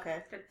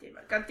 Okay.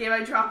 God damn,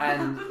 I dropped it.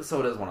 And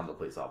so does one of the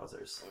police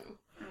officers.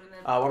 I'm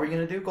gonna- What were you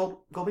gonna do,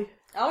 Golby?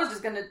 I was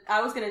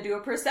gonna do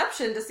a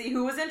perception to see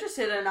who was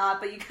interested or not,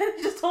 but you kind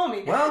of just told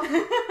me. Well,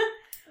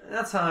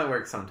 that's how it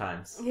works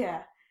sometimes.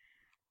 yeah.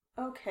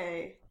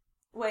 Okay.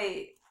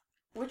 Wait.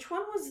 Which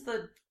one was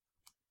the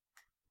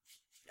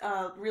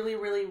really,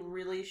 really,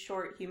 really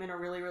short human or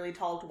really, really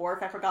tall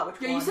dwarf? I forgot which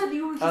one. Yeah, you said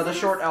you. The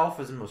short elf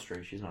is in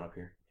Mostri. She's not up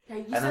here. Yeah,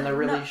 you And said then the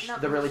really,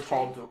 not the really Mostri.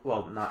 tall.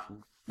 Well, not.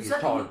 You He's said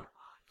taller.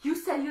 You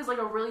said he was like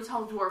a really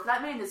tall dwarf.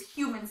 That man is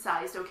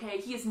human-sized, okay?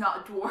 He is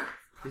not a dwarf.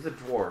 He's a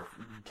dwarf,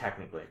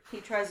 technically. He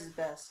tries his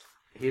best.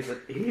 He's a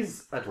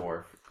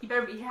dwarf. He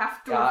better be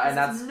half dwarf. And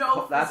that's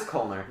that's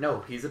physical- Kolner. No,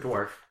 he's a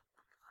dwarf.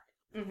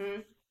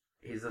 Mm-hmm.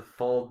 He's a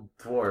full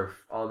dwarf,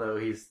 although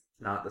he's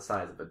not the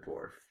size of a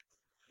dwarf.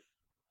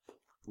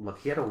 Look,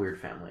 he had a weird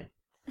family.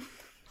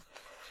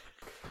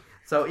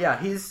 So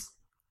he's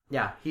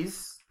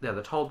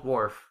the tall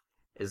dwarf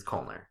is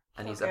Kolner,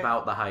 and he's Okay.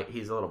 about the height.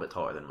 He's a little bit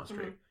taller than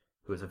Mostri, Mhm.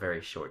 who is a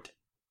very short,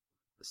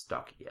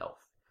 stocky elf.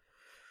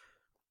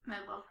 I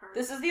love her.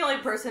 This is the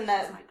only person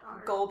that She's my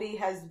daughter. Golby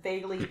has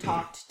vaguely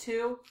talked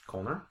to.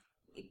 Kolner?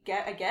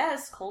 I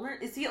guess Kolner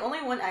is the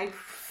only one I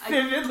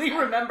vividly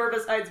remember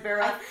besides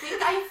Vera. I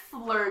think I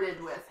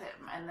flirted with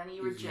him, and then he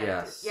rejected.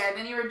 Yes. Yeah, and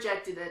then he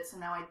rejected it, so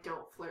now I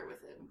don't flirt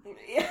with him.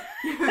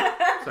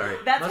 Sorry.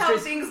 That's how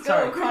Mostri's- things go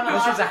sorry, chronologically,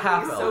 Mostri's a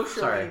half elf.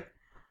 socially. Sorry.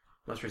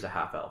 Mostri's a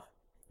half elf.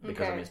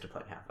 Because I'm Okay. used to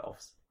playing half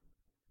elves.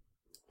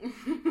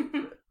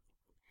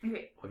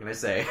 Okay. What can I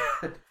say?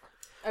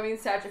 I mean,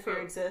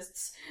 Sagittarius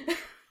exists.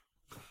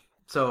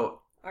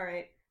 So,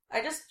 Alright.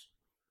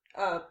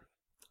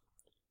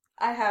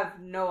 I have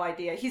no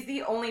idea. He's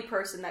the only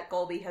person that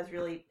Golby has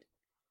really,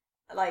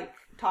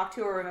 talked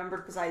to or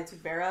remembered besides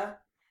Vera.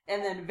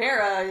 And then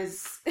Vera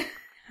is...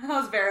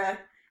 How's Vera?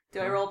 Do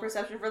I roll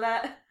perception for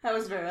that? How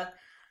is Vera?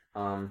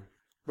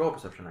 roll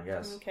perception, I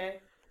guess. Okay.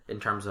 In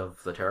terms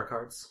of the tarot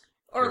cards?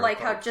 Or Tarot like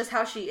cards.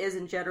 how she is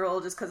in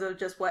general, just because of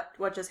just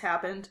what just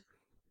happened.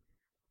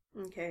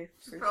 Okay.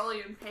 She's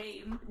probably in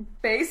pain.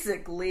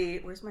 Basically,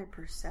 where's my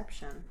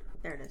perception?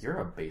 There it is. You're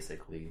a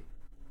basically...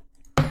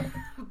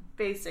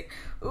 Basic.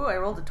 Ooh, I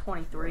rolled a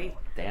 23.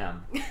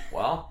 Damn.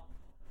 Well,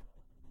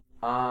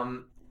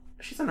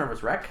 she's a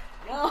nervous wreck.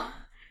 Oh,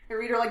 I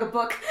read her like a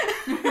book.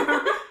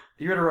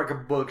 You read her like a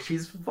book.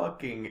 She's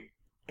fucking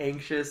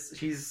anxious.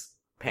 She's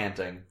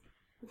panting.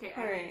 Okay,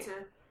 Alright. I need to...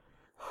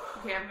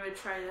 Okay, I'm gonna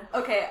try to...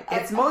 Okay,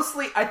 It's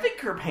mostly... I think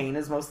her pain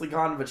is mostly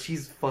gone, but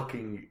she's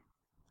fucking...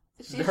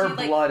 her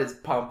she, blood is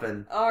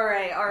pumping.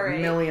 Alright. A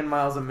million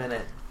miles a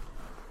minute.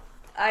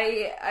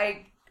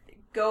 I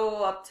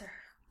go up to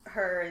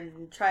her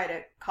and try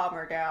to calm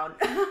her down.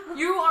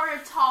 You are a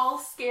tall,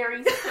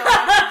 scary, stone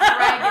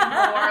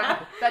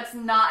dragonborn. That's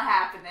not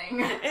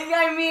happening.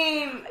 I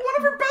mean, One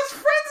of her best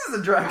friends is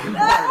a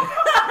dragonborn.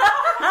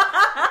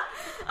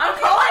 I'm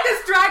calling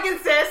this dragon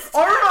sis.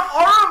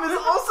 Aram is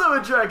also a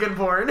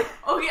dragonborn.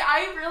 Okay,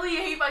 I really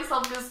hate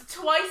myself because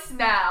twice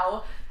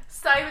now,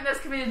 Simon has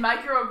committed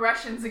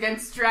microaggressions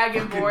against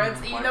dragonborns,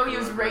 Fucking even though he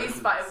was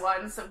raised by microaggressions.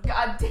 one, so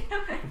god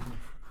damn it.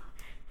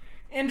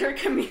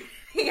 Intercommunity.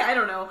 I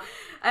don't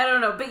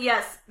know. But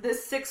yes,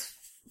 this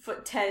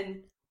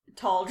 6'10"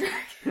 tall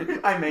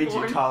dragon. I made you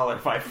born. taller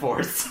by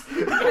force.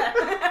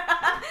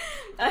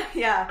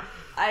 Yeah.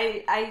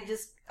 I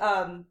just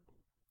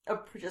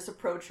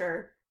approach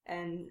her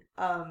and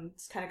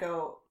just kind of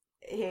go,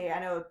 hey, I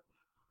know.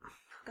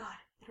 God,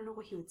 I don't know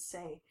what he would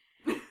say.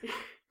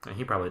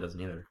 He probably doesn't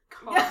either.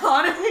 Calm. Yeah,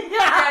 honestly, Yeah,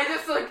 I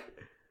just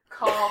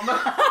calm.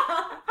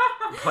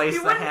 Place He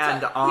the wouldn't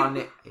hand t-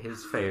 on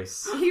his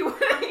face. He wouldn't.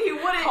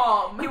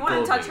 Calm. He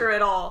wouldn't touch Golby. her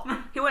at all.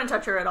 He wouldn't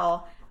touch her at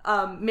all.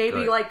 Maybe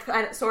Good. like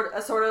kind of sort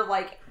of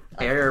like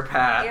Air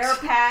pat. air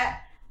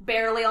pat,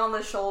 barely on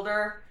the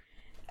shoulder,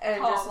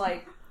 and just Calm.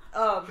 like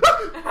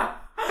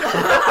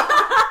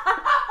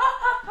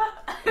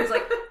it's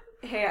like,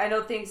 hey, I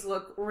know things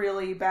look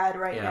really bad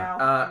right Yeah.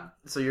 now.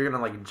 So you're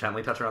gonna like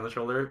gently touch her on the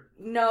shoulder.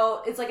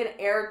 No, it's like an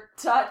air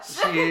touch.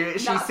 She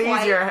Not sees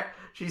quite.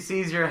 she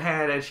sees your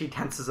hand and she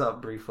tenses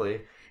up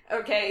briefly.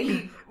 Okay,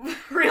 he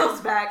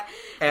reels back.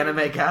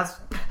 Anime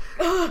gasp.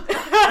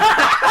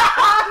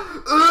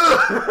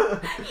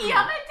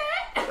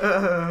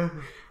 Yamete!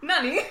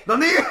 Nani?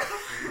 Nani?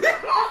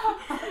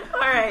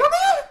 Alright.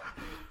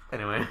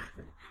 Anyway.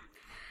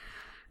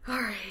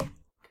 Alright.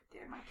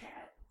 Dare my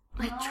cat.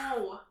 Like,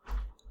 No.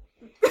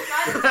 Reaches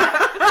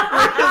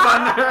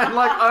under and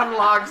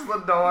unlocks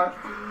the door.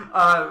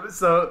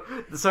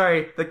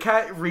 Sorry, the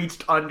cat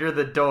reached under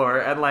the door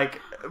and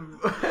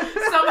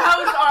Somehow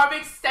his arm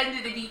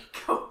extended and he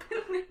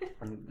opened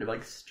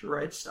it.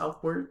 Stretched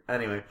upward.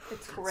 Anyway,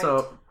 it's great.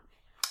 so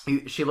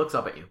she looks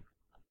up at you.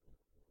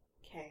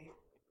 Okay.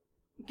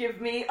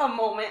 Give me a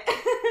moment.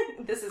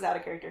 This is out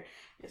of character.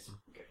 Just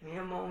give me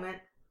a moment.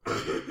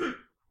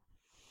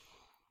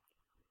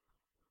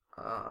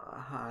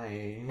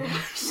 Hi.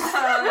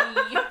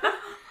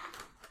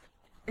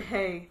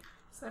 Hey.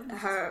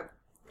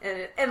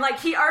 And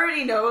he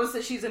already knows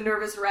that she's a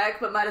nervous wreck,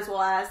 but might as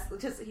well ask.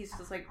 He's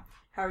just like,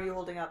 how are you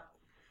holding up?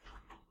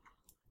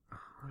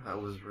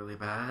 That was really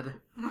bad.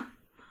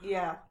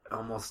 Yeah.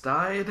 Almost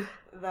died.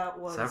 That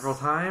was... Several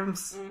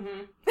times.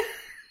 Mm-hmm.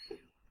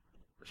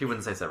 She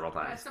wouldn't say several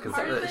times, That's a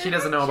part of because the she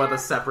doesn't know about the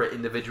adventure. separate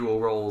individual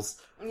roles.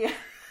 Yeah.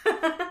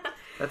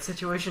 That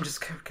situation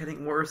just kept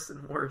getting worse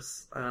and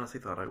worse. I honestly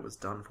thought I was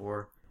done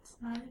for. It's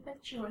not an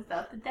adventure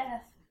without the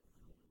death.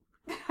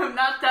 That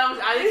was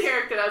out of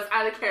character. That was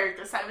out of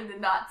character. Simon did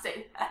not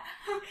say that.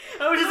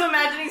 I was just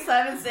imagining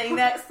Simon saying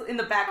that in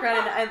the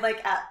background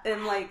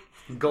and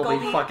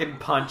Goldie fucking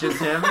punches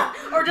him.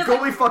 Or just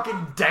Goldie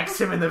fucking decks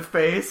him in the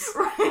face.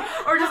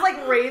 or just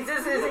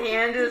raises his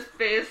hand to his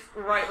face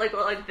right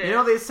like this. You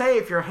know, they say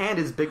if your hand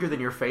is bigger than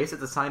your face,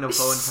 it's a sign of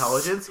low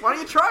intelligence. Why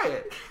don't you try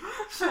it?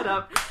 Shut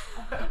up.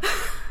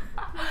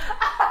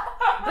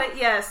 But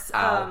yes,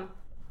 Ow.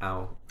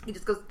 Ow. he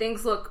just goes,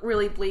 things look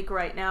really bleak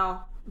right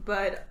now,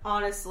 but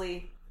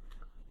honestly,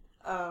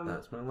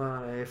 That's my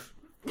life.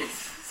 well,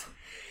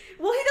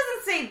 he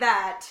doesn't say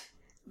that,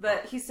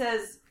 but he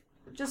says,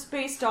 just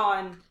based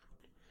on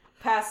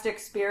past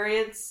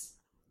experience,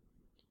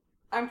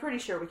 I'm pretty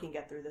sure we can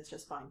get through this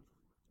just fine.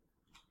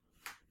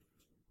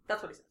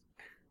 That's what he says.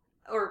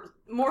 Or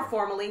more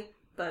formally,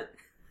 but...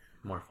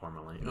 More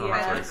formally.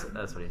 Yeah.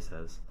 That's what he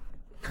says.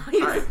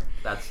 He's-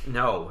 Alright,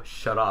 no,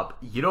 shut up.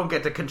 You don't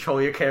get to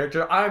control your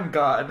character. I'm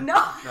God. No.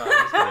 No, I'm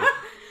just kidding.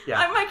 Yeah.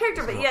 I'm my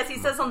character, but yes, he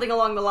says something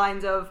along the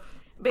lines of,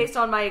 based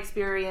on my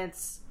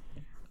experience,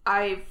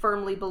 I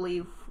firmly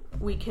believe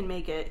we can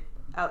make it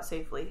out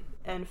safely,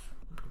 and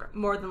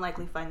more than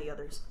likely find the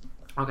others.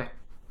 Okay.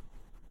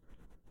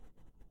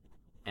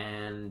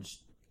 And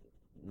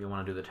you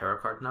want to do the tarot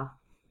card now?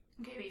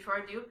 Okay, before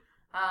I do,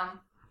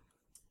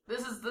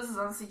 this is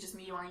honestly just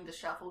me wanting to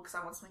shuffle because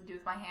I want something to do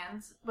with my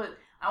hands. But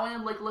I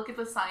want to look at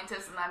the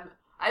scientist, and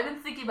I've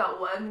been thinking about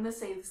what I'm gonna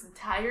say this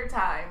entire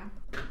time.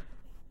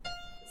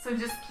 So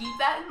just keep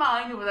that in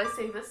mind when I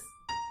say this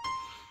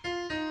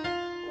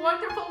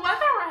wonderful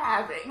weather we're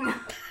having.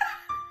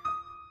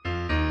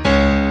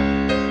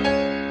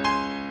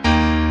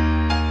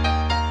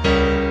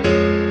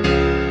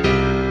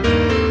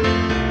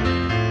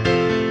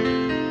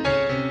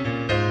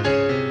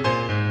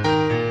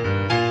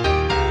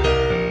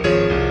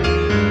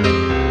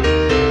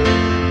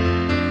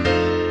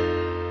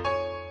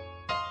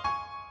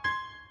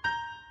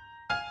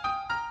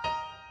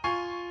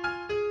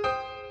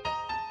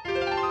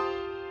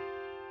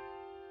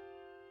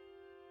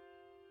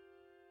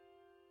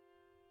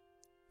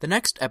 The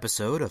next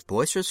episode of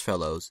Boisterous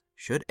Fellows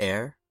should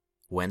air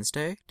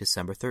Wednesday,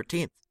 December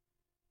 13th.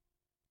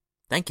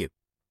 Thank you.